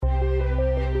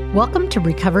Welcome to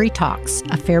Recovery Talks,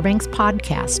 a Fairbanks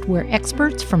podcast where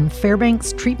experts from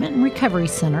Fairbanks Treatment and Recovery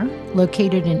Center,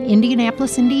 located in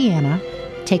Indianapolis, Indiana,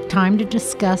 take time to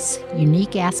discuss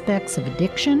unique aspects of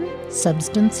addiction,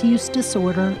 substance use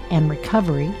disorder, and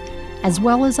recovery, as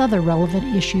well as other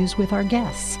relevant issues with our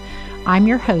guests. I'm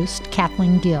your host,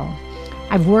 Kathleen Gill.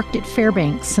 I've worked at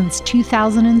Fairbanks since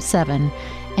 2007,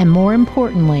 and more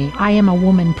importantly, I am a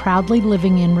woman proudly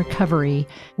living in recovery,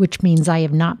 which means I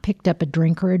have not picked up a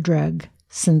drink or a drug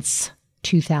since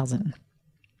 2000.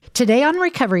 Today on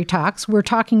Recovery Talks, we're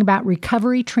talking about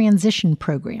recovery transition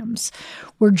programs.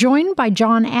 We're joined by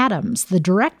John Adams, the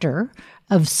director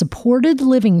of supported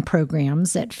living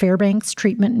programs at Fairbanks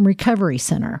Treatment and Recovery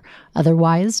Center,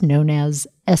 otherwise known as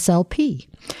SLP.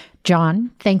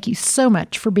 John, thank you so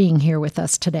much for being here with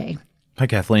us today. Hi,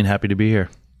 Kathleen. Happy to be here.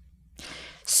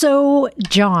 So,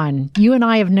 John, you and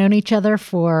I have known each other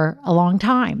for a long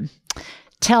time.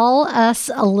 Tell us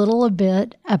a little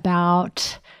bit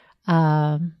about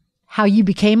how you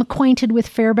became acquainted with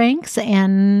Fairbanks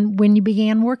and when you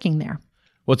began working there.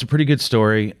 Well, it's a pretty good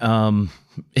story, and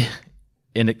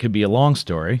it could be a long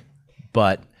story,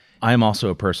 but I am also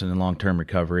a person in long-term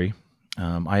recovery.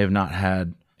 I have not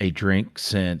had a drink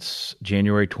since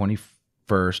January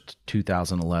 21st,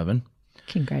 2011.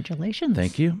 Congratulations.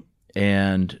 Thank you.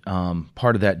 And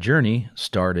part of that journey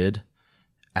started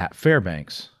at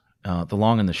Fairbanks. The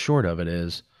long and the short of it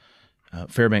is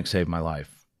Fairbanks saved my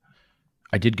life.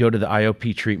 I did go to the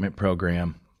IOP treatment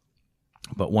program,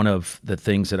 but one of the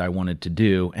things that I wanted to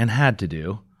do and had to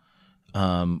do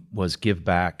was give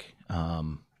back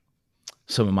some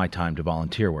of my time to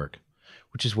volunteer work,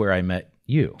 which is where I met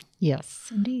you. Yes,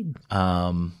 indeed.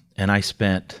 And I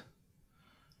spent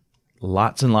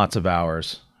lots and lots of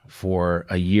hours for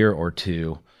a year or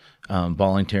two,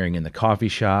 volunteering in the coffee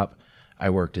shop. I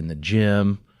worked in the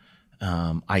gym.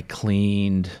 I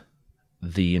cleaned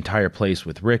the entire place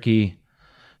with Ricky.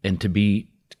 And to be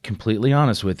completely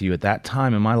honest with you, at that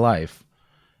time in my life,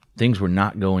 things were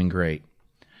not going great.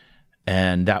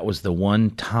 And that was the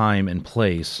one time and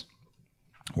place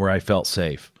where I felt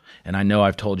safe. And I know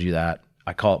I've told you that.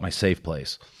 I call it my safe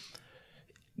place.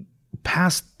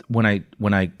 Past when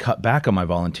I cut back on my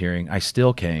volunteering, I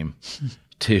still came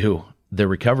to the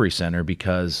recovery center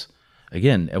because,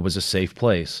 again, it was a safe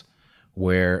place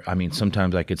where,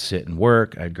 sometimes I could sit and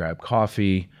work, I'd grab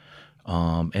coffee,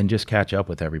 and just catch up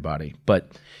with everybody.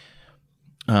 But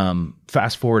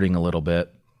fast forwarding a little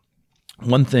bit,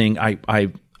 one thing, I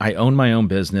own my own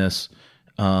business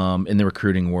in the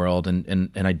recruiting world,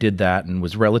 and I did that and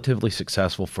was relatively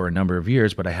successful for a number of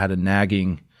years, but I had a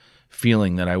nagging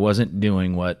feeling that I wasn't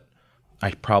doing what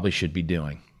I probably should be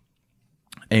doing.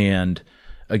 And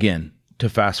again, to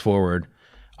fast forward,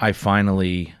 I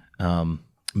finally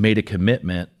made a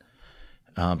commitment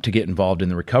to get involved in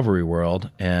the recovery world,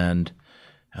 and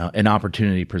an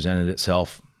opportunity presented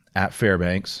itself at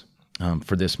Fairbanks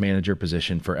for this manager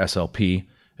position for SLP,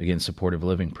 again, supportive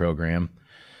living program.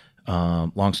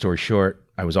 Long story short,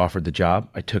 I was offered the job.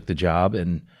 I took the job,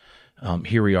 and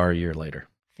here we are a year later.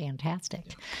 Fantastic.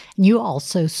 And you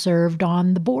also served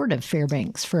on the board of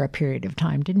Fairbanks for a period of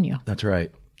time, didn't you? That's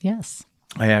right. Yes.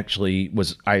 I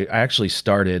actually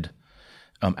started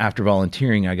after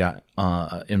volunteering. I got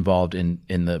involved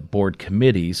in the board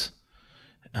committees,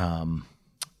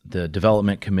 the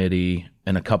development committee,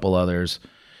 and a couple others.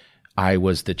 I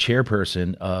was the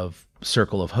chairperson of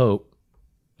Circle of Hope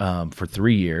for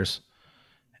 3 years,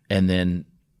 and then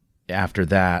after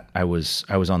that, I was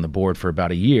on the board for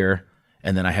about a year.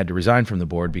 And then I had to resign from the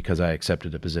board because I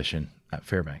accepted a position at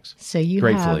Fairbanks. So you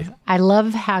gratefully. I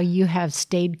love how you have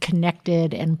stayed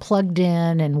connected and plugged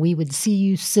in, and we would see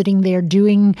you sitting there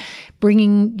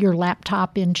bringing your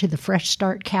laptop into the Fresh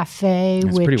Start Cafe.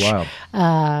 That's pretty wild.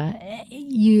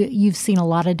 You've seen a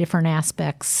lot of different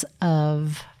aspects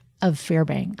of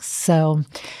Fairbanks. So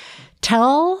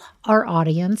tell our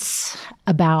audience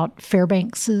about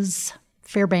Fairbanks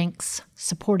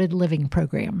Supported Living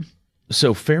Program.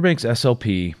 So Fairbanks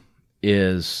SLP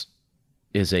is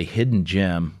a hidden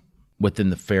gem within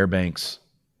the Fairbanks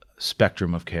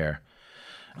spectrum of care.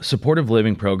 Supportive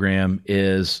Living Program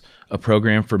is a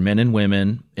program for men and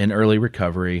women in early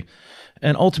recovery,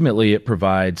 and ultimately it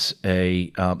provides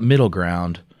a middle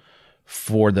ground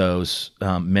for those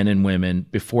men and women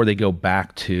before they go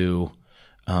back to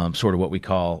sort of what we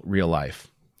call real life.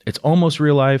 It's almost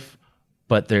real life,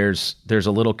 but there's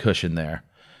a little cushion there.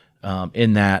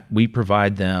 In that we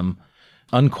provide them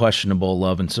unquestionable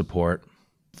love and support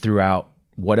throughout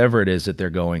whatever it is that they're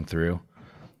going through.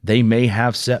 They may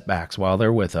have setbacks while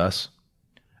they're with us,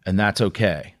 and that's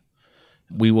okay.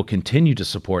 We will continue to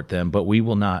support them, but we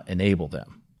will not enable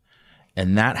them.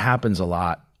 And that happens a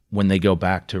lot when they go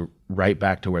right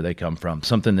back to where they come from.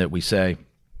 Something that we say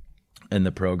in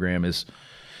the program is,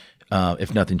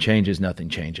 if nothing changes, nothing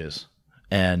changes.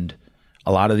 And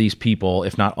a lot of these people,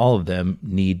 if not all of them,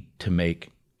 need to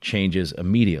make changes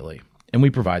immediately. And we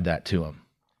provide that to them.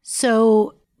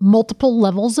 So multiple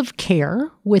levels of care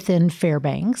within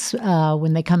Fairbanks.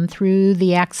 When they come through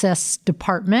the Access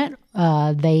Department,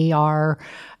 they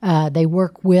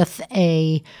work with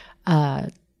a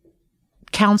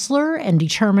counselor and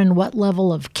determine what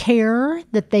level of care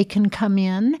that they can come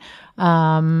in.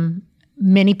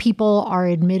 Many people are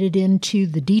admitted into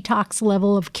the detox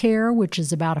level of care, which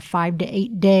is about a 5 to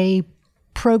 8 day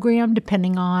program,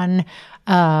 depending on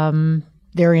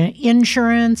their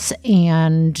insurance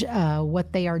and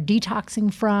what they are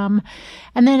detoxing from.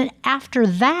 And then after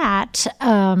that,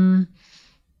 how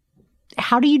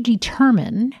do you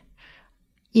determine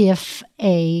if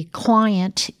a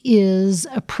client is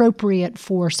appropriate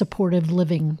for supportive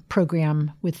living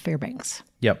program with Fairbanks?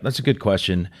 Yep, that's a good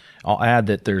question. I'll add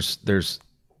that there's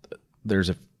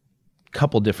a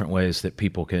couple different ways that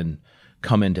people can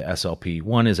come into SLP.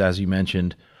 One is, as you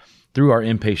mentioned, through our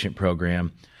inpatient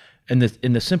program. And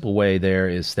in the simple way there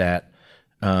is that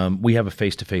we have a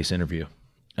face-to-face interview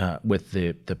with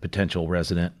the potential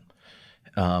resident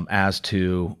as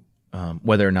to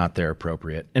whether or not they're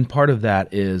appropriate. And part of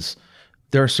that is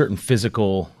there are certain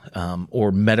physical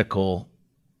or medical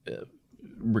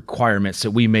requirements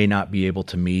that we may not be able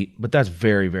to meet, but that's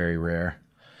very, very rare.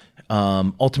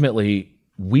 Ultimately,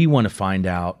 we want to find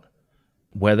out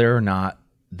whether or not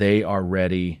they are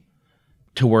ready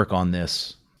to work on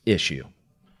this issue.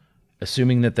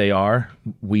 Assuming that they are,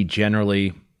 we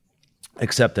generally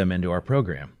accept them into our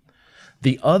program.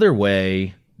 The other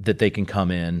way that they can come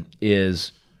in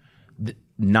is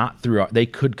not through they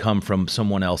could come from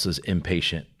someone else's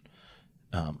inpatient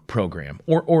program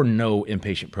or no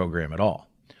inpatient program at all.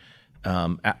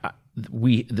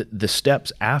 The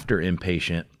steps after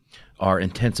inpatient are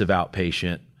intensive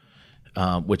outpatient,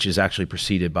 which is actually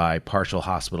preceded by partial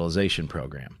hospitalization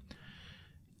program.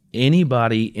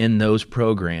 Anybody in those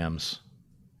programs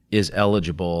is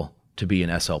eligible to be an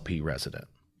SLP resident.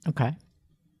 Okay.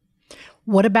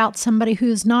 What about somebody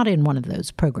who's not in one of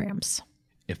those programs?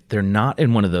 If they're not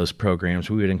in one of those programs,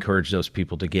 we would encourage those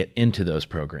people to get into those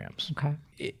programs. Okay.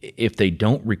 If they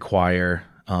don't require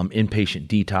inpatient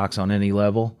detox on any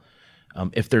level,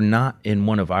 if they're not in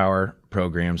one of our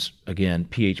programs, again,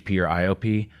 PHP or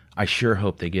IOP, I sure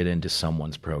hope they get into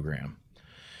someone's program.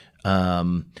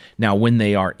 Now, when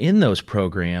they are in those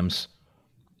programs,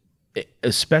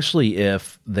 especially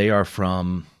if they are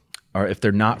from, or if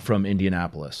they're not from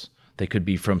Indianapolis, they could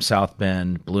be from South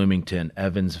Bend, Bloomington,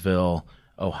 Evansville,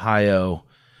 Ohio,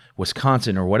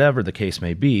 Wisconsin, or whatever the case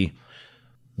may be,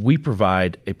 we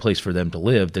provide a place for them to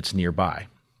live that's nearby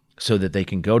so that they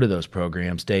can go to those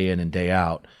programs day in and day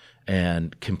out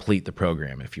and complete the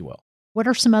program, if you will. What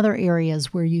are some other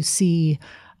areas where you see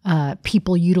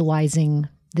people utilizing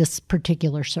this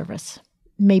particular service?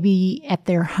 Maybe at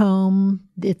their home,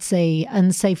 it's a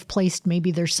unsafe place.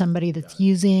 Maybe there's somebody that's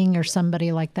using or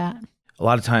somebody like that. A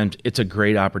lot of times it's a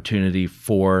great opportunity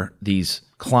for these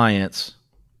clients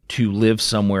to live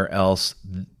somewhere else.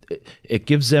 It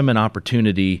gives them an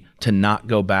opportunity to not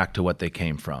go back to what they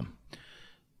came from.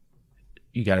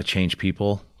 You got to change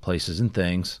people, places, and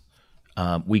things.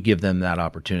 We give them that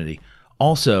opportunity.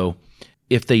 Also,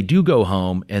 if they do go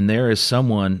home and there is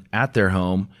someone at their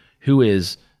home who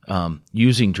is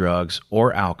using drugs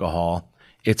or alcohol,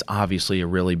 it's obviously a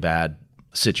really bad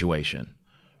situation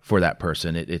for that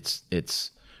person.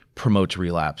 It's promotes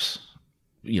relapse,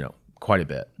 quite a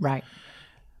bit. Right.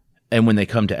 And when they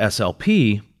come to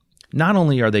SLP, not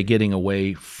only are they getting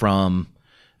away from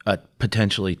a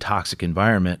potentially toxic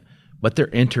environment, but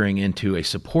they're entering into a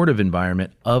supportive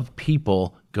environment of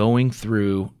people going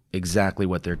through exactly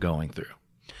what they're going through.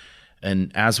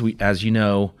 And as you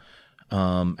know,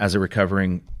 as a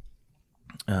recovering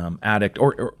addict,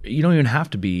 or you don't even have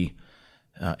to be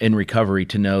in recovery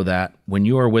to know that when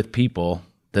you are with people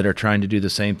that are trying to do the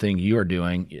same thing you are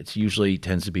doing, it usually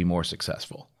tends to be more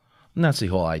successful. And that's the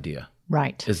whole idea.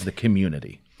 Right. Is the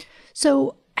community.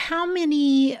 So how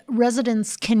many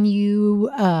residents can you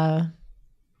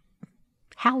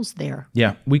house there?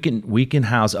 Yeah, we can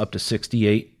house up to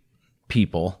 68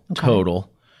 people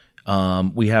total.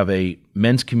 We have a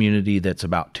men's community that's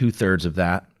about 2/3 of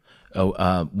that,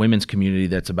 women's community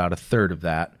that's about 1/3 of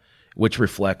that, which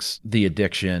reflects the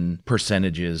addiction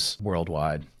percentages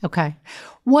worldwide. Okay.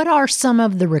 What are some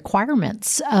of the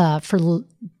requirements for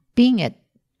being at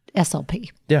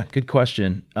SLP? Yeah, good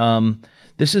question.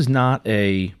 This is not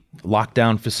a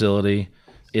lockdown facility.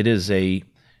 It is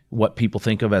what people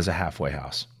think of as a halfway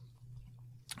house.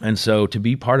 And so to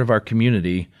be part of our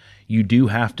community, you do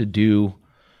have to do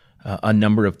a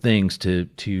number of things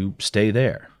to stay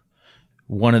there.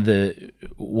 One of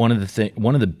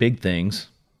the big things,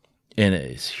 and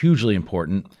it's hugely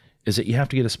important, is that you have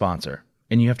to get a sponsor,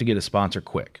 and you have to get a sponsor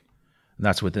quick. And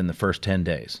that's within the first 10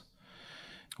 days.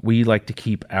 We like to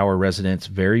keep our residents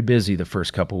very busy the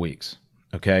first couple weeks.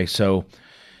 Okay, so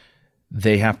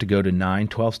they have to go to 9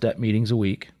 12-step meetings a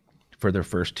week for their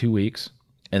first 2 weeks.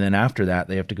 And then after that,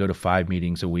 they have to go to 5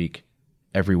 meetings a week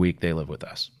every week they live with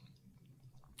us.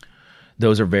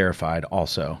 Those are verified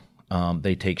also.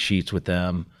 They take sheets with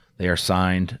them. They are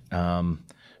signed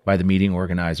by the meeting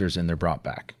organizers, and they're brought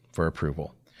back for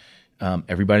approval.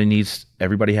 Everybody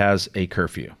has a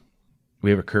curfew. We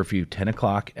have a curfew 10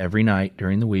 o'clock every night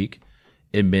during the week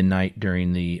and midnight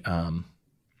during the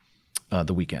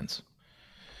weekends.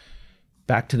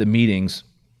 Back to the meetings,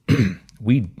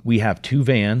 we have 2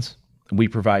 vans. We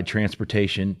provide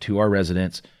transportation to our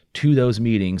residents to those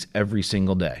meetings every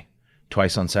single day,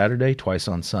 twice on Saturday, twice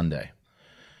on Sunday.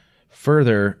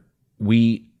 Further,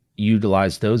 we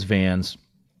utilize those vans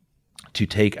to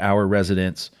take our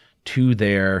residents to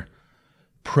their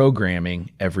programming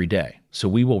every day. So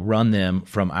we will run them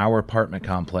from our apartment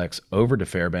complex over to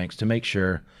Fairbanks to make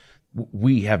sure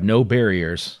we have no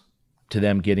barriers to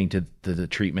them getting to the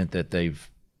treatment that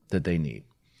they need.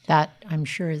 That, I'm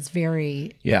sure, is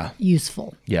very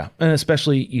useful. Yeah. And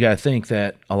especially you got to think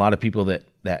that a lot of people that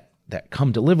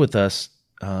come to live with us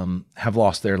have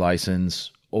lost their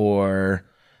license, or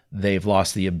they've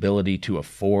lost the ability to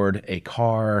afford a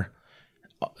car.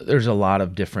 There's a lot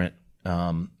of different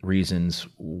reasons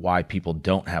why people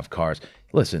don't have cars.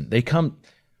 Listen,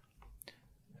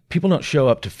 people don't show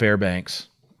up to Fairbanks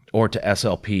or to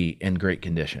SLP in great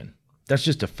condition. That's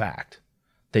just a fact.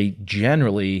 They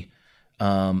generally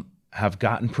have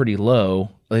gotten pretty low.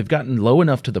 They've gotten low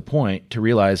enough to the point to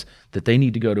realize that they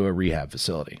need to go to a rehab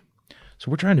facility.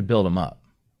 So we're trying to build them up,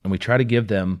 and we try to give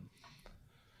them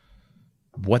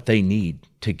what they need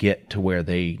to get to where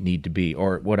they need to be.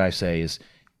 Or what I say is,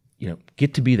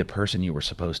 get to be the person you were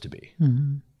supposed to be.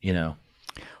 Mm-hmm.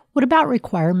 What about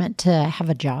requirement to have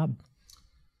a job?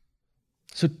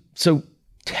 So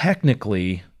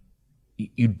technically,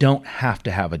 you don't have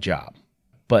to have a job,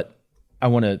 but I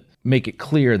want to make it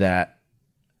clear that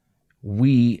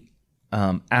we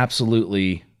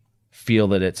absolutely feel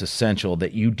that it's essential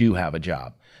that you do have a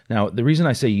job. Now, the reason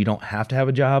I say you don't have to have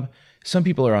a job, some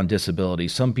people are on disability.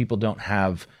 Some people don't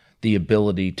have the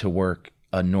ability to work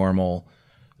a normal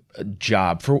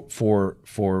job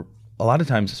for a lot of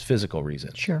times it's physical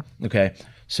reasons. Sure. Okay.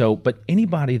 So, but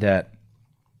anybody that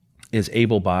is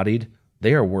able-bodied,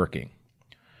 they are working.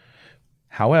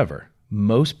 However,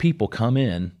 most people come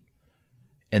in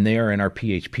and they are in our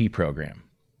PHP program,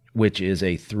 which is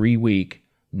a 3-week,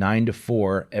 9 to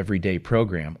 4 everyday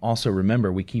program. Also,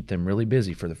 remember, we keep them really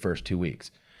busy for the first 2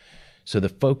 weeks. So the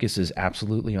focus is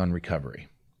absolutely on recovery.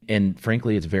 And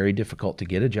frankly, it's very difficult to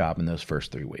get a job in those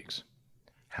first 3 weeks.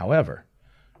 However,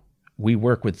 we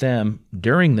work with them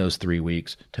during those 3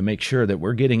 weeks to make sure that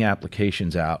we're getting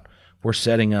applications out, we're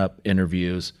setting up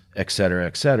interviews, et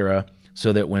cetera,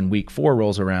 so that when week 4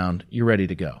 rolls around, you're ready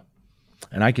to go.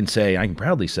 And I can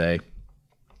proudly say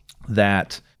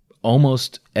that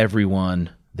almost everyone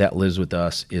that lives with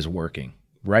us is working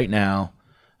right now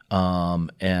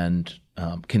and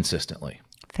consistently.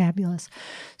 Fabulous.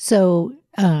 So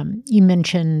you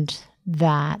mentioned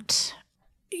that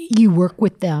you work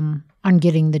with them on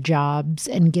getting the jobs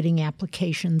and getting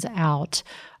applications out.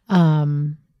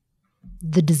 The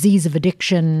disease of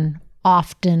addiction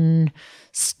often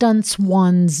stunts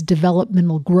one's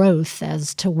developmental growth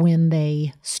as to when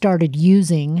they started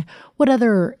using. What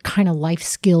other kind of life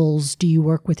skills do you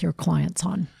work with your clients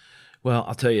on? Well,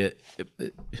 I'll tell you,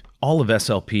 all of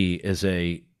SLP is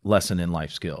a lesson in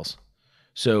life skills.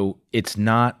 So it's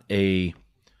not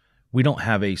we don't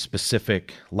have a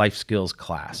specific life skills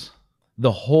class.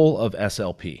 The whole of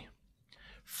SLP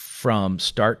from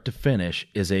start to finish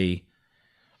is a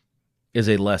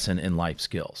lesson in life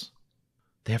skills.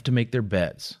 They have to make their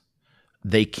beds.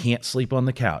 They can't sleep on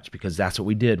the couch because that's what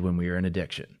we did when we were in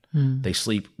addiction. They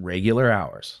sleep regular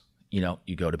hours.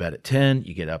 You go to bed at 10,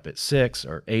 you get up at 6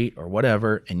 or 8 or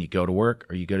whatever, and you go to work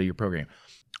or you go to your program.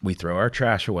 We throw our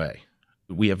trash away.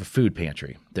 We have a food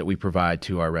pantry that we provide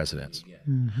to our residents.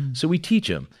 Mm-hmm. So we teach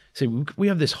them. Say, we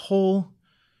have this whole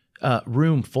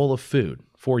room full of food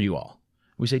for you all.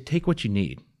 We say, take what you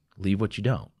need, leave what you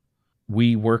don't.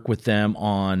 We work with them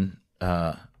on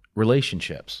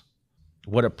relationships.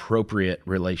 what appropriate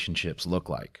relationships look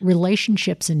like.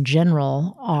 Relationships in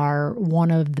general are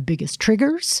one of the biggest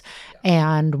triggers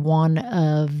and one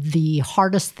of the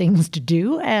hardest things to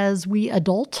do as we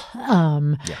adult.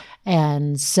 And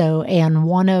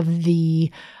one of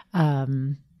the,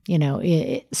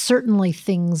 certainly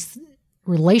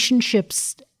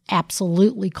relationships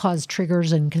absolutely cause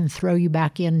triggers and can throw you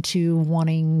back into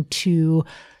wanting to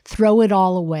throw it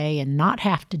all away and not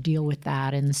have to deal with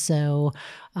that. And so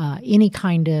any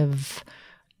kind of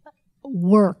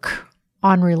work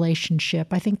on relationship,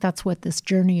 I think that's what this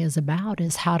journey is about,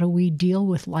 is how do we deal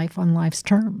with life on life's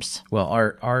terms? Well,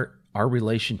 our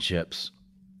relationships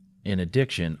in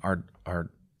addiction are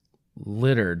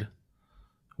littered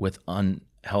with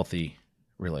unhealthy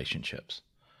relationships.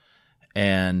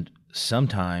 And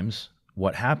sometimes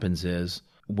what happens is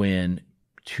when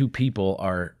two people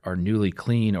are newly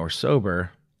clean or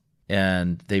sober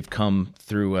and they've come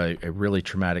through a really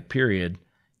traumatic period,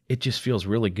 it just feels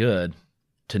really good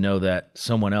to know that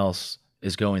someone else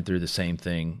is going through the same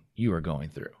thing you are going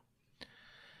through,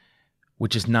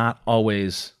 which is not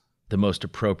always the most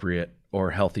appropriate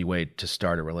or healthy way to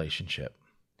start a relationship.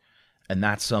 And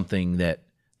that's something that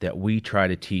we try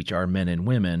to teach our men and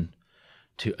women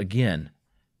to, again,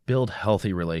 build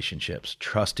healthy relationships,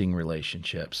 trusting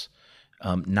relationships,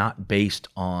 not based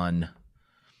on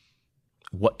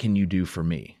what can you do for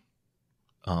me,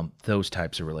 those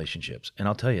types of relationships. And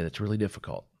I'll tell you, that's really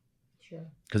difficult. Sure.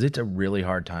 Because it's a really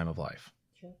hard time of life.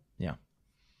 Sure. Yeah.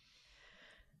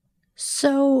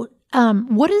 So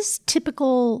what is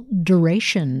typical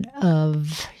duration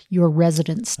of your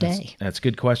resident stay? That's a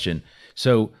good question.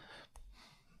 So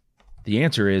the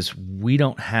answer is we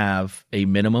don't have a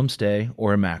minimum stay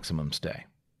or a maximum stay.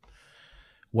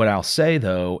 What I'll say,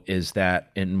 though, is that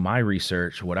in my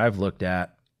research, what I've looked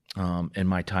at in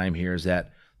my time here is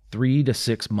that 3 to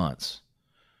 6 months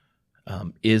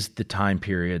is the time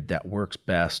period that works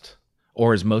best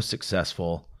or is most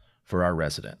successful for our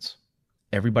residents.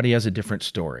 Everybody has a different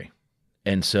story.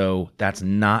 And so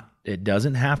it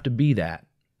doesn't have to be that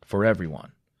for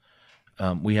everyone.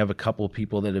 We have a couple of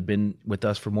people that have been with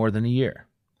us for more than a year.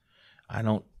 I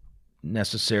don't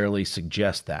necessarily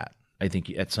suggest that. I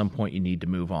think at some point you need to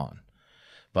move on.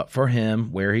 But for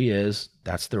him, where he is,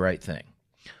 that's the right thing.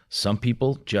 Some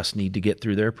people just need to get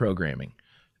through their programming,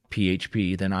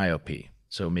 PHP, then IOP.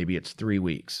 So maybe it's 3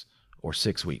 weeks or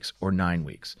 6 weeks or 9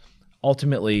 weeks.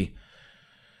 Ultimately,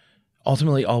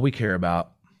 all we care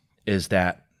about is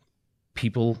that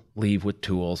people leave with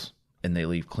tools, and they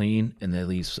leave clean, and they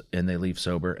leave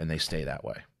sober, and they stay that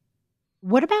way.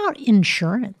 What about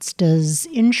insurance? Does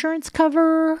insurance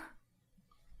cover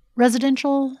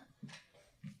residential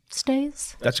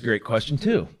stays? That's a great question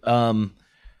too.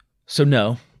 So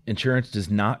no, insurance does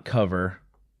not cover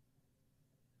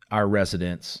our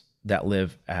residents that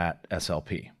live at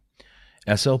SLP.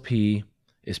 SLP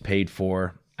is paid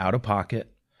for out of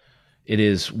pocket. It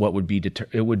is what would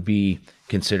be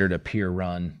considered a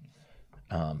peer-run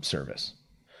service.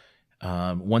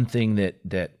 One thing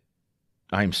that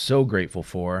I'm so grateful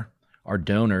for are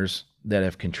donors that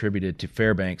have contributed to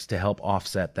Fairbanks to help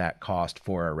offset that cost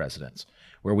for our residents,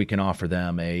 where we can offer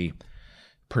them a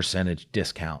percentage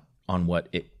discount on what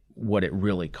it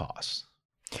really costs.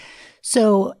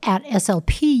 So at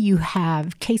SLP, you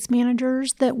have case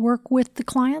managers that work with the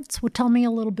clients. Well, tell me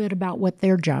a little bit about what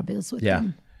their job is with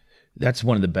them. That's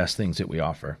one of the best things that we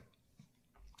offer.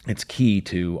 It's key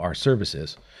to our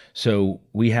services. So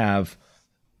we have,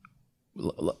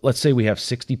 let's say we have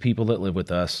 60 people that live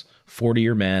with us, 40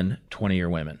 are men, 20 are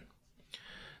women.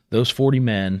 Those 40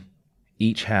 men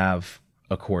each have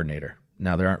a coordinator.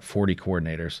 Now, there aren't 40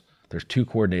 coordinators. There's 2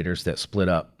 coordinators that split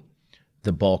up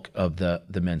the bulk of the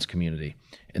men's community.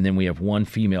 And then we have 1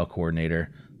 female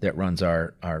coordinator that runs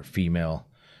our female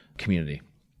community.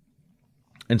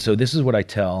 And so this is what I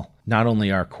tell not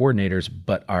only our coordinators,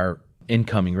 but our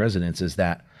incoming residents, is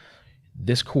that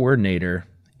this coordinator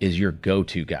is your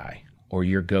go-to guy or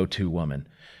your go-to woman.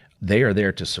 They are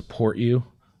there to support you.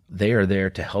 They are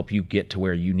there to help you get to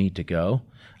where you need to go.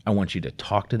 I want you to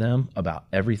talk to them about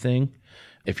everything.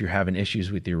 If you're having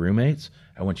issues with your roommates,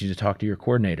 I want you to talk to your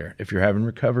coordinator. If you're having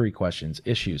recovery questions,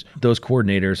 issues, those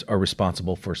coordinators are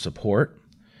responsible for support,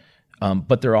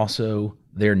 but they're also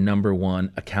their number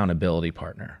one accountability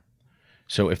partner.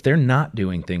 So if they're not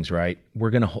doing things right,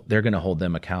 they're gonna hold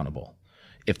them accountable.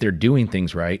 If they're doing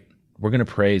things right, we're gonna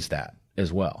praise that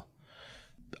as well.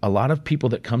 A lot of people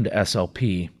that come to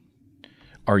SLP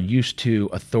are used to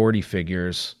authority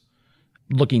figures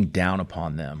looking down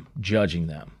upon them, judging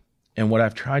them. And what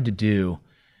I've tried to do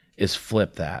is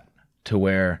flip that to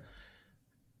where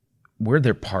we're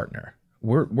their partner.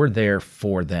 we're there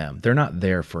for them. They're not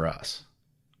there for us,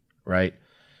 right?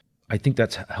 I think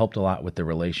that's helped a lot with the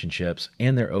relationships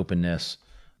and their openness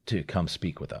to come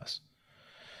speak with us.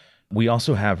 We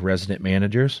also have resident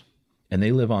managers, and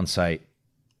they live on site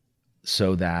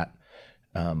so that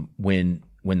when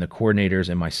the coordinators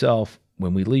and myself,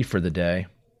 when we leave for the day,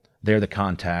 they're the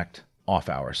contact off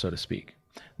hours, so to speak.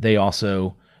 They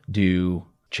also do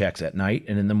checks at night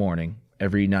and in the morning,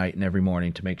 every night and every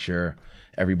morning, to make sure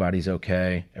everybody's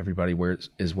okay, everybody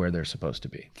is where they're supposed to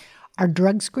be. Are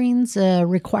drug screens a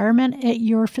requirement at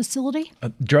your facility?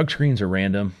 Drug screens are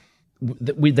random.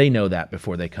 They know that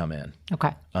before they come in.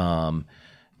 Okay.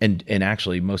 And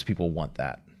actually, most people want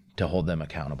that to hold them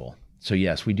accountable. So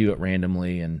yes, we do it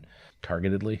randomly and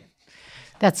targetedly.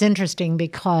 That's interesting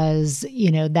because,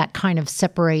 that kind of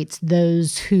separates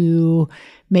those who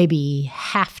maybe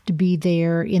have to be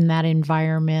there in that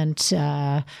environment.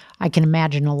 I can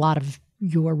imagine a lot of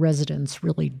your residents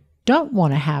really don't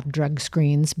want to have drug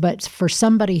screens, but for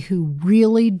somebody who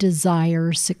really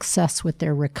desires success with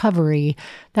their recovery,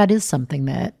 that is something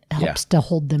that helps to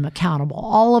hold them accountable.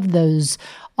 All of those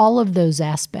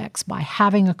aspects, by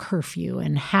having a curfew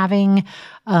and having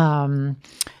a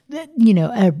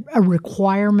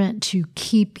requirement to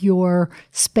keep your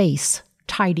space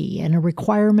tidy and a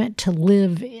requirement to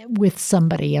live with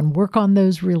somebody and work on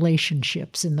those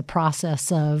relationships in the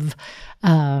process of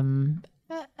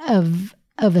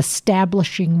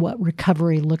establishing what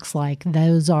recovery looks like.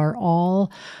 Those are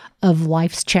all of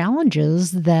life's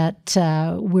challenges that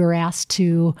we're asked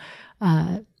to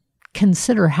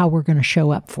consider how we're going to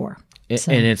show up for.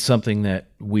 And it's something that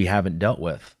we haven't dealt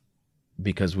with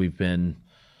because we've been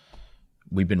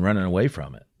running away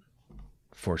from it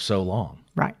for so long.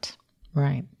 Right.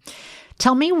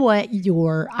 Tell me what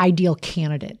your ideal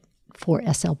candidate for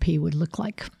SLP would look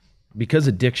like. Because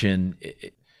addiction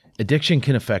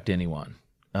can affect anyone.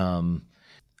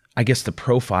 I guess the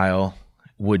profile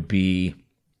would be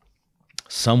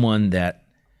someone that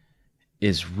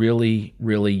is really,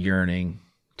 really yearning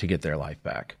to get their life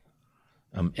back.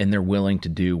 And they're willing to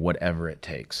do whatever it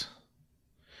takes.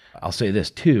 I'll say this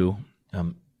too.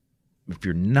 If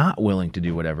you're not willing to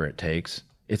do whatever it takes,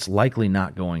 it's likely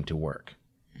not going to work.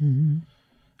 Mm-hmm.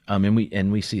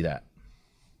 And we see that,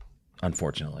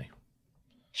 unfortunately.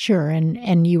 Sure.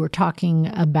 And you were talking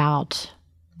about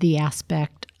the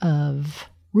aspect of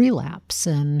relapse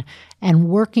and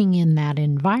working in that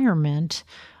environment.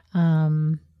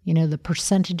 The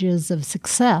percentages of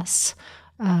success.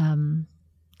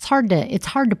 It's hard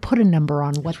to put a number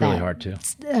on what really that hard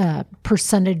to.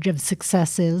 Percentage of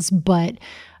success is, but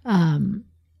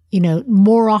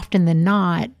more often than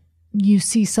not, you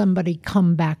see somebody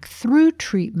come back through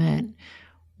treatment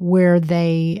where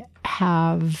they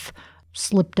have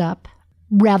slipped up,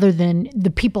 rather than the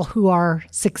people who are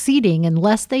succeeding,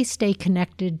 unless they stay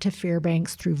connected to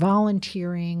Fairbanks through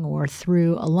volunteering or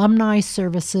through alumni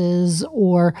services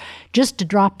or just to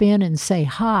drop in and say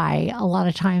hi. A lot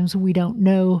of times we don't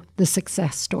know the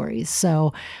success stories.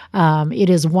 So it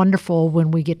is wonderful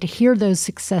when we get to hear those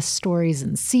success stories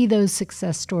and see those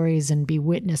success stories and be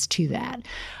witness to that.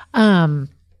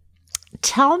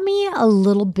 Tell me a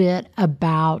little bit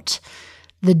about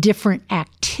the different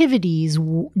activities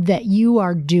that you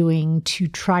are doing to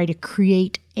try to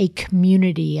create a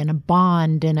community and a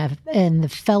bond and the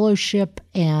fellowship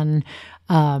and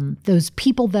those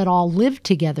people that all live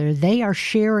together. They are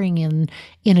sharing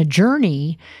in a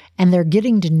journey, and they're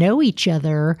getting to know each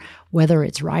other, whether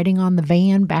it's riding on the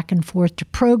van back and forth to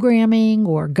programming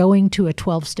or going to a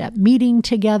 12-step meeting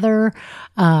together,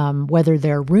 whether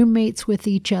they're roommates with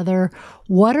each other.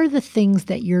 What are the things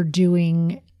that you're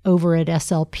doing over at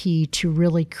SLP to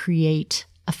really create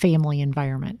a family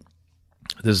environment?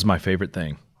 This is my favorite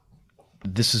thing.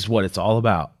 This is what it's all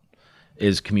about,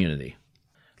 is community,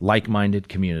 like-minded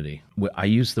community. I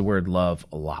use the word love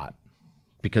a lot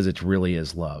because it really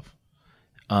is love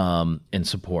and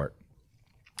support,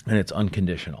 and it's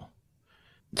unconditional.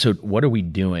 So what are we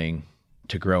doing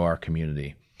to grow our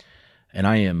community? And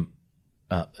I am,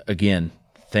 again,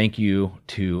 thank you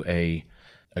to a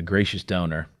gracious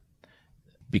donor.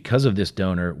 Because of this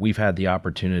donor, we've had the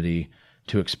opportunity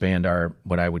to expand our,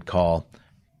 what I would call,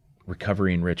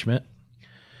 recovery enrichment.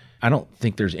 I don't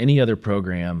think there's any other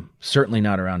program, certainly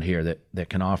not around here, that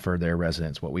can offer their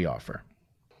residents what we offer.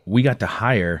 We got to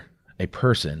hire a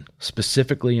person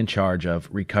specifically in charge of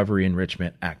recovery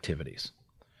enrichment activities.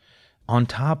 On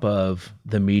top of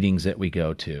the meetings that we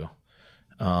go to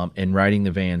and riding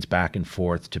the vans back and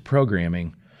forth to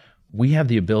programming, we have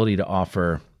the ability to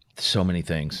offer so many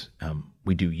things.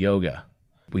 We do yoga.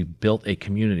 We built a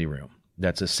community room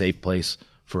that's a safe place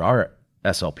for our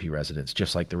SLP residents,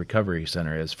 just like the recovery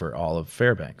center is for all of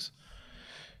Fairbanks.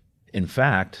 In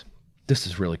fact, this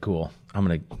is really cool. I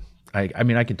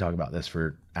mean, I can talk about this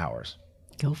for hours.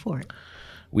 Go for it.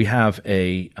 We have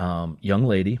a young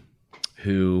lady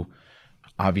who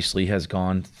obviously has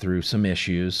gone through some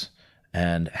issues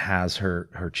and has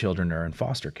her children are in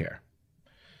foster care,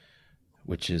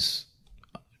 which is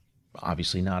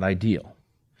obviously not ideal.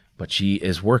 But she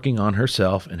is working on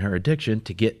herself and her addiction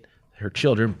to get her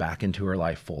children back into her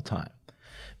life full time.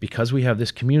 Because we have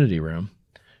this community room,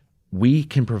 we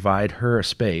can provide her a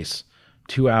space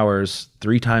 2 hours,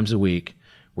 3 times a week,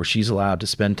 where she's allowed to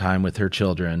spend time with her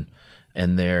children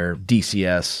and their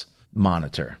DCS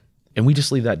monitor. And we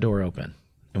just leave that door open.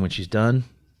 And when she's done,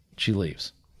 she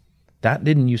leaves. That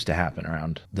didn't used to happen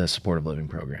around the supportive living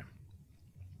program.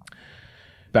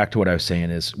 Back to what I was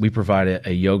saying is we provide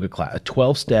a yoga class, a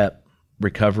 12-step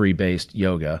recovery-based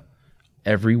yoga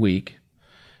every week.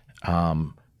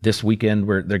 This weekend,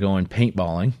 they're going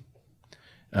paintballing.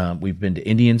 We've been to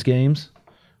Indians games.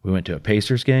 We went to a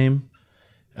Pacers game.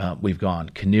 We've gone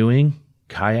canoeing,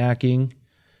 kayaking.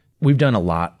 We've done a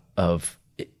lot of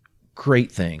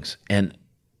great things. And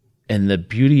the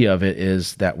beauty of it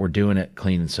is that we're doing it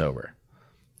clean and sober.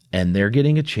 And they're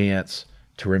getting a chance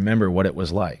to remember what it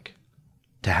was like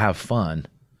to have fun,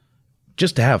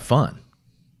 just to have fun,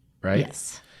 right?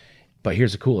 Yes. But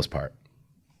here's the coolest part.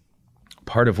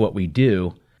 Part of what we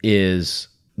do is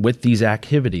with these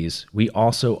activities, we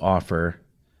also offer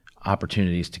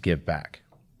opportunities to give back.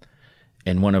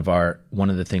 And one of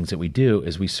the things that we do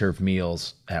is we serve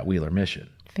meals at Wheeler Mission.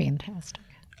 Fantastic.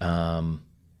 And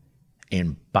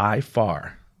by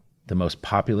far, the most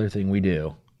popular thing we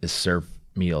do is serve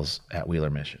meals at Wheeler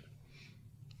Mission.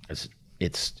 It's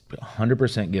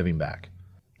 100% giving back.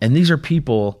 And these are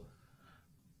people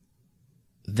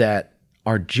that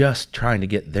are just trying to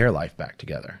get their life back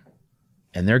together.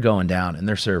 And they're going down and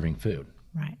they're serving food.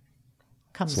 Right.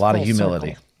 Comes it's a lot of full humility.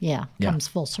 Circle. Yeah. Comes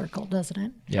full circle, doesn't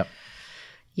it? Yep.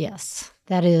 Yes,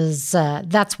 that is,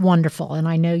 that's wonderful. And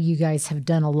I know you guys have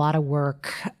done a lot of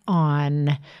work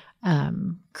on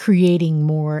creating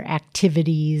more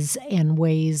activities and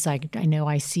ways. I know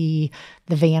I see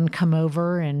the van come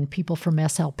over and people from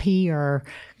SLP are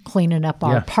cleaning up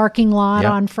our parking lot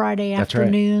on Friday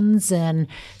afternoons. Right. And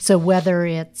so whether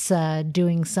it's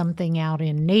doing something out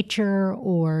in nature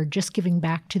or just giving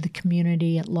back to the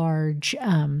community at large,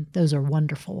 those are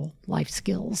wonderful life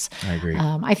skills. I agree.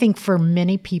 I think for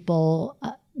many people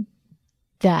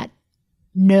that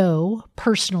know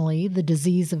personally the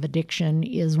disease of addiction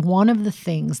is one of the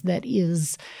things that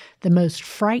is the most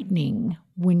frightening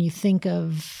when you think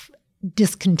of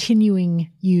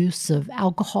discontinuing use of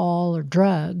alcohol or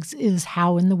drugs is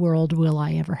how in the world will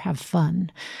I ever have fun?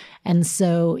 And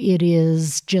so it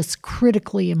is just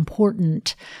critically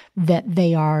important that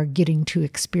they are getting to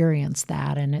experience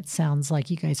that. And it sounds like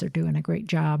you guys are doing a great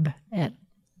job at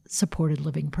supported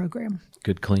living program.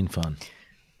 Good, clean fun.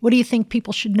 What do you think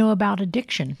people should know about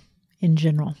addiction in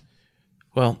general?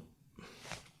 Well,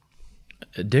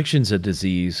 addiction's a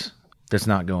disease that's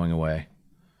not going away.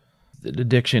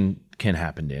 Addiction can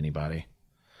happen to anybody,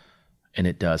 and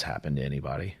it does happen to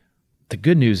anybody. The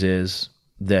good news is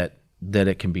that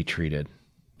it can be treated.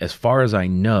 As far as I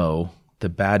know, the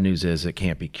bad news is it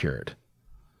can't be cured.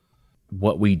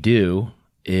 What we do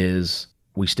is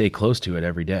we stay close to it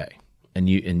every day. And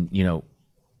you know,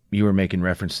 you were making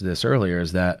reference to this earlier,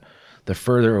 is that the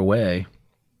further away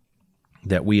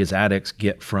that we as addicts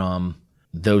get from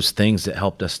those things that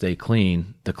helped us stay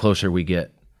clean, the closer we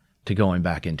get to going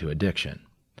back into addiction.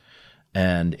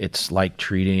 And it's like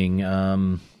treating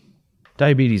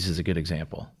diabetes is a good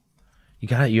example.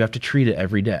 You have to treat it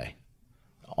every day.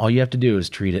 All you have to do is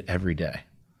treat it every day.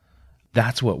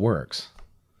 That's what works.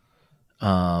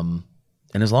 And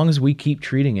as long as we keep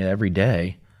treating it every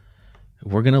day,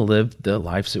 we're going to live the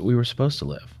lives that we were supposed to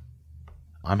live.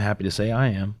 I'm happy to say I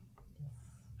am.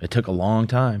 It took a long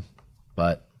time,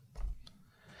 but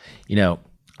you know,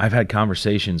 I've had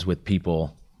conversations with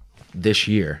people this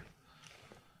year,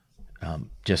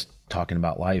 just talking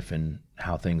about life and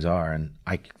how things are. And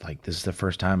this is the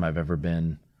first time I've ever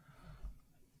been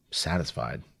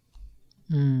satisfied.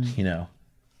 You know,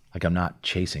 like I'm not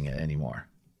chasing it anymore,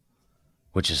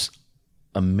 which is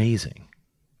amazing.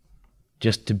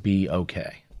 Just to be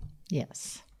okay.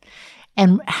 Yes.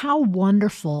 And how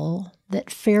wonderful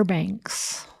that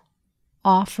Fairbanks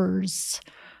offers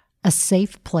a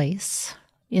safe place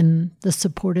in the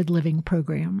supported living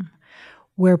program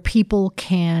where people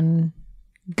can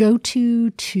go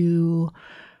to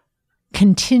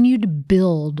continue to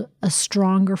build a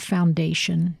stronger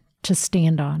foundation to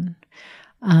stand on.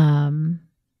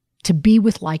 to be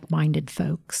with like-minded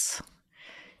folks,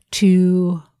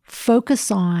 to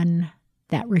focus on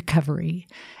that recovery,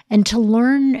 and to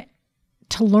learn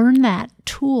that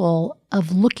tool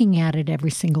of looking at it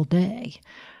every single day,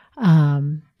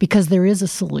 because there is a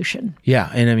solution.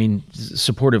 Yeah, and I mean,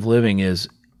 supportive living is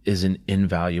an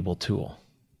invaluable tool.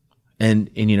 And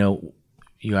you know,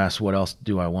 you asked what else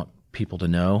do I want people to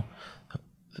know?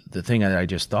 The thing that I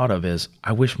just thought of is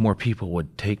I wish more people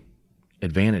would take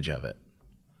advantage of it.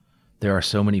 There are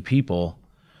so many people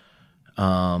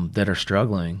that are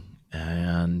struggling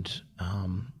and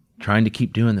trying to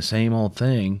keep doing the same old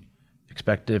thing,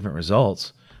 expect different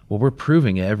results. Well, we're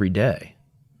proving it every day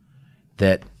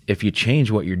that if you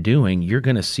change what you're doing, you're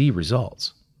going to see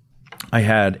results. I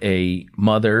had a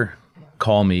mother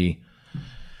call me.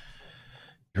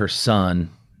 Her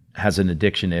son has an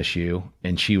addiction issue,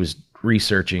 and she was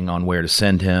researching on where to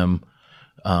send him,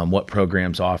 what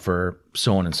programs offer,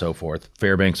 so on and so forth.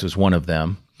 Fairbanks was one of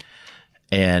them.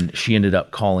 And she ended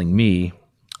up calling me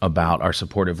about our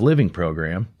supportive living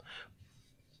program.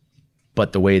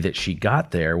 But the way that she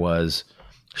got there was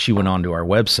she went onto our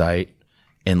website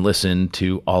and listened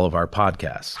to all of our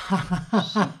podcasts.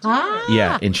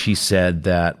 Yeah. And she said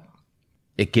that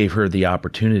it gave her the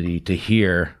opportunity to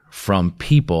hear from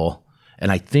people.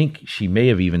 And I think she may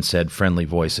have even said friendly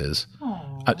voices.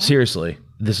 Seriously,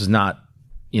 this is not,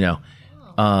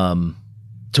 so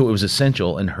it was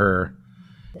essential in her,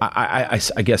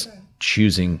 I guess,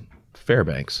 choosing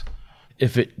Fairbanks.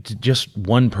 If it just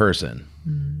one person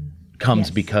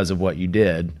comes because of what you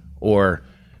did, or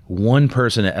one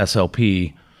person at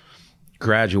SLP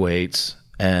graduates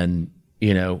and,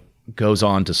 goes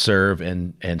on to serve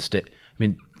and stay, I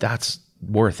mean, that's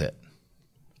worth it.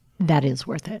 That is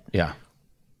worth it. Yeah.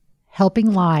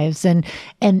 Helping lives. And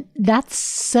that's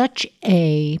such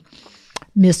a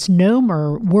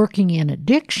misnomer working in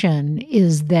addiction,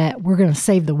 is that we're going to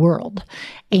save the world.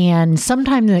 And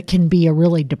sometimes it can be a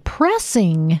really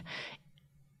depressing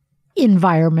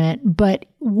environment. But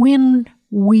when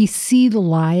we see the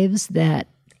lives that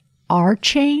are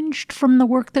changed from the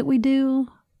work that we do,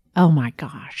 oh my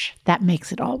gosh, that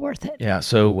makes it all worth it. Yeah.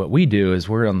 So what we do is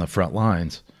we're on the front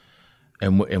lines,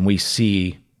 and we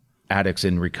see addicts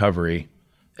in recovery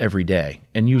every day.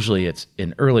 And usually it's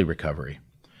in early recovery.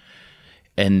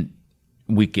 And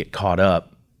we get caught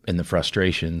up in the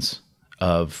frustrations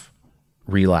of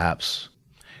relapse,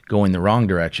 going the wrong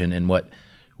direction. And what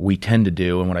we tend to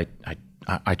do, and what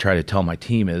I try to tell my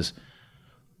team is,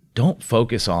 don't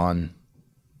focus on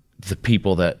the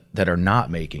people that are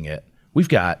not making it. We've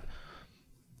got,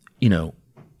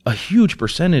 a huge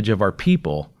percentage of our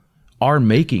people are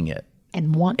making it.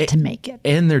 And want to make it.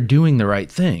 And they're doing the right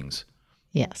things.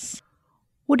 Yes.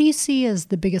 What do you see as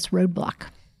the biggest roadblock?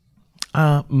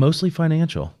 Mostly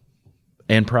financial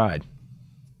and pride.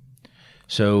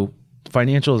 So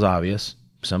financial is obvious.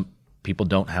 Some people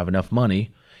don't have enough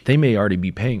money. They may already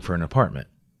be paying for an apartment,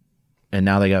 and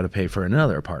now they got to pay for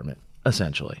another apartment,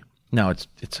 essentially. Now it's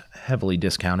heavily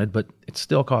discounted, but it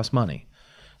still costs money.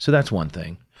 So that's one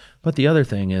thing. But the other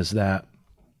thing is that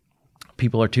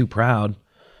people are too proud.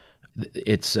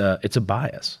 It's a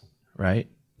bias, right?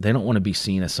 They don't want to be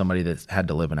seen as somebody that's had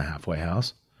to live in a halfway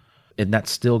house. And that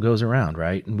still goes around,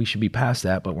 right? And we should be past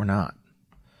that, but we're not.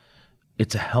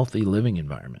 It's a healthy living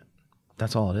environment.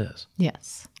 That's all it is.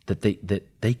 Yes. That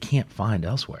they can't find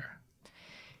elsewhere.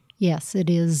 Yes, it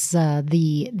is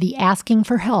the asking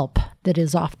for help that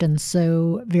is often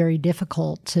so very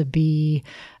difficult to be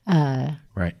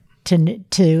right.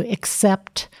 To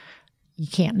accept. You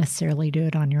can't necessarily do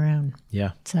it on your own.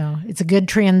 Yeah. So it's a good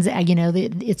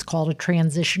it's called a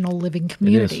transitional living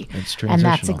community. It is. It's transitional. And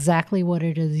that's exactly what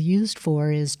it is used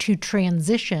for, is to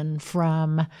transition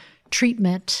from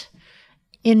treatment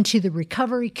into the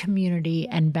recovery community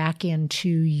and back into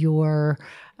your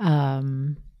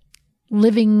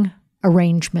living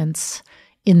arrangements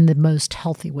in the most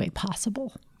healthy way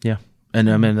possible. Yeah. And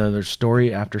I mean, there's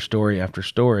story after story after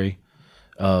story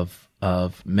of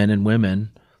men and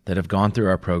women that have gone through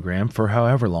our program for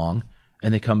however long,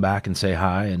 and they come back and say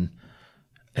hi,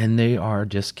 and they are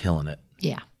just killing it.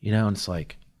 Yeah. And it's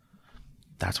like,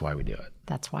 that's why we do it.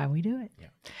 That's why we do it. Yeah.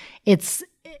 It's,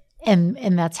 and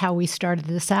that's how we started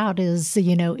this out, is,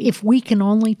 if we can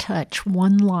only touch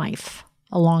one life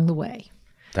along the way,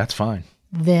 that's fine.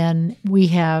 Then we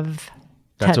have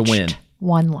That's touched a win.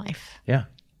 One life. Yeah.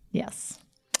 Yes.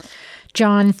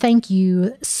 John, thank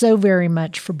you so very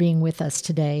much for being with us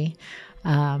today.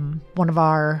 One of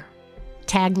our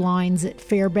taglines at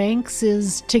Fairbanks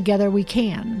is "Together we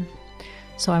can."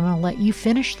 So I'm going to let you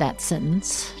finish that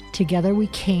sentence. Together we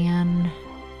can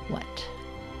what?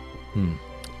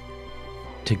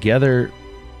 Together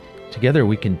Together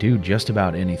we can do just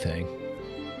about anything.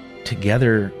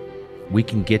 Together we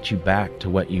can get you back to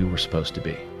what you were supposed to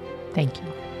be. Thank you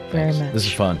very much. This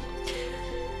is fun.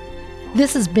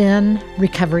 This has been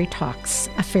Recovery Talks,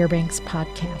 a Fairbanks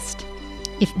podcast.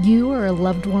 If you or a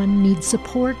loved one needs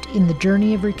support in the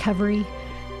journey of recovery,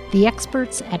 the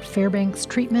experts at Fairbanks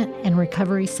Treatment and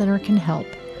Recovery Center can help.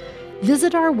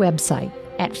 Visit our website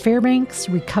at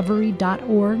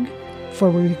fairbanksrecovery.org for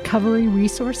recovery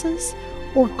resources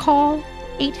or call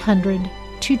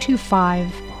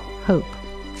 800-225-HOPE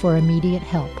for immediate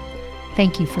help.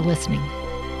 Thank you for listening.